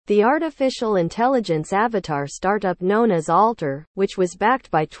the artificial intelligence avatar startup known as Alter, which was backed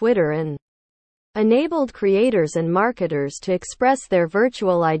by Twitter and enabled creators and marketers to express their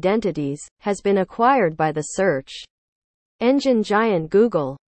virtual identities, has been acquired by the search engine giant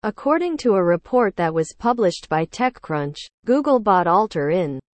Google. According to a report that was published by TechCrunch, Google bought Alter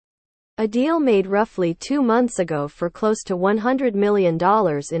in a deal made roughly 2 months ago for close to $100 million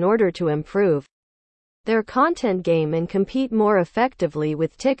in order to improve their content game and compete more effectively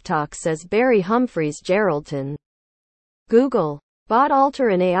with TikTok, says Barry Humphreys Geraldton. Google bought Alter,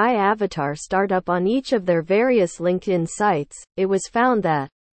 an AI avatar startup, on each of their various LinkedIn sites. It was found that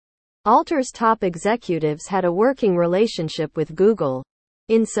Alter's top executives had a working relationship with Google.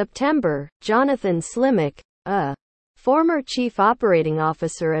 In September, Jonathan Slimak, a former chief operating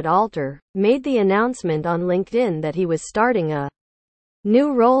officer at Alter, made the announcement on LinkedIn that he was starting a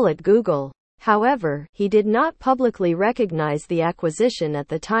new role at Google. However, he did not publicly recognize the acquisition at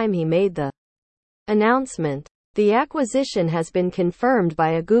the time he made the announcement. The acquisition has been confirmed by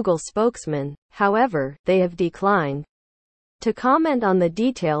a Google spokesman. However, they have declined to comment on the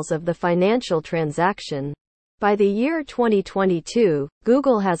details of the financial transaction. By the year 2022,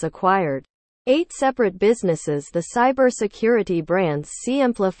 Google has acquired 8 separate businesses: the cybersecurity brands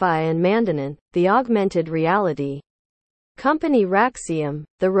Amplify and Mandanant, the augmented reality company Raxium,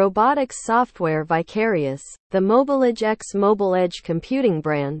 the robotics software Vicarious, the MobileEdge X mobile edge computing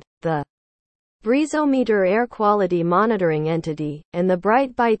brand, the Breezometer air quality monitoring entity, and the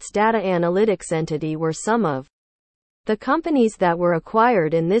Bright Bytes data analytics entity were some of the companies that were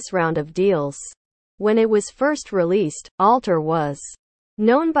acquired in this round of deals. When it was first released, Alter was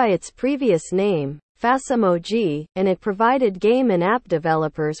known by its previous name, Fasamoji, and it provided game and app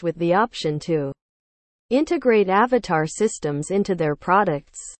developers with the option to integrate avatar systems into their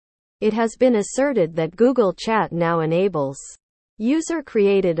products. It has been asserted that Google Chat now enables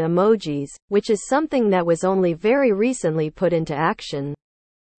user-created emojis, which is something that was only very recently put into action.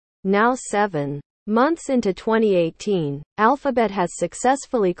 Now 7 months into 2018, Alphabet has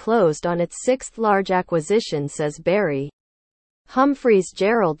successfully closed on its 6th large acquisition, says Barry Humphreys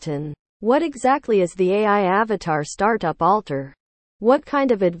Geraldton. What exactly is the AI avatar startup Alter? What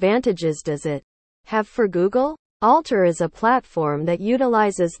kind of advantages does it have for Google? Alter is a platform that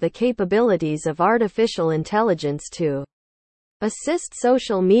utilizes the capabilities of artificial intelligence to assist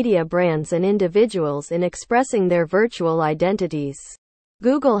social media brands and individuals in expressing their virtual identities.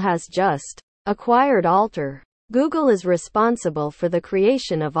 Google has just acquired Alter. Google is responsible for the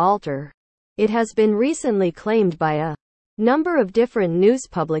creation of Alter. It has been recently claimed by a number of different news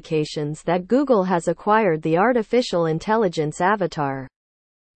publications that Google has acquired the artificial intelligence avatar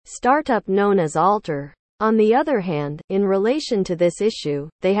startup known as Alter. On the other hand, in relation to this issue,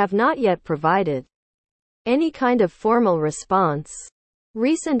 they have not yet provided any kind of formal response.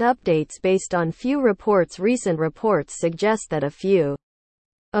 Recent updates based on recent reports suggest that a few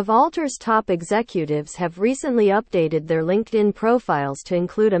of Alter's top executives have recently updated their LinkedIn profiles to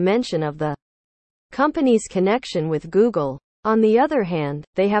include a mention of the company's connection with Google. On the other hand,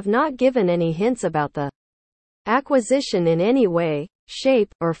 they have not given any hints about the acquisition in any way,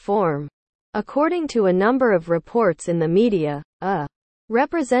 shape, or form. According to a number of reports in the media, a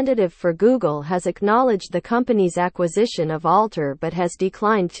representative for Google has acknowledged the company's acquisition of Alter but has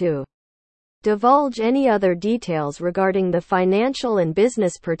declined to divulge any other details regarding the financial and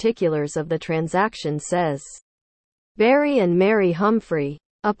business particulars of the transaction, says Barry and Mary Humfrey.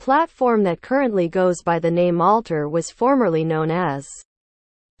 A platform that currently goes by the name Alter was formerly known as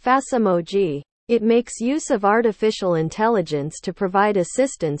Fasamoji. It makes use of artificial intelligence to provide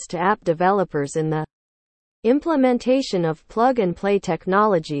assistance to app developers in the implementation of plug-and-play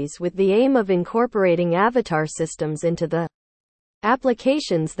technologies with the aim of incorporating avatar systems into the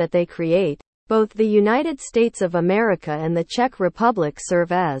applications that they create. Both the United States of America and the Czech Republic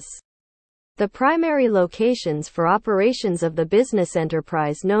serve as the primary locations for operations of the business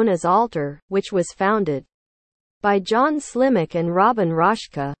enterprise known as Alter, which was founded by John Slimak and Robin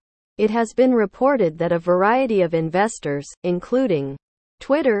Roschka. It has been reported that a variety of investors, including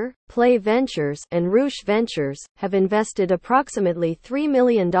Twitter, Play Ventures, and Roosh Ventures, have invested approximately $3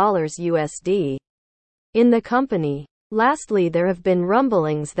 million USD in the company. Lastly, there have been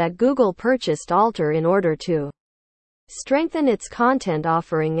rumblings that Google purchased Alter in order to strengthen its content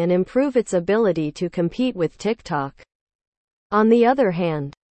offering and improve its ability to compete with TikTok. On the other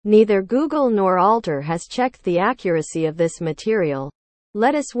hand, neither Google nor Alter has checked the accuracy of this material.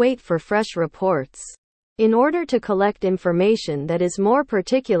 Let us wait for fresh reports. In order to collect information that is more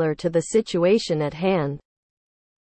particular to the situation at hand,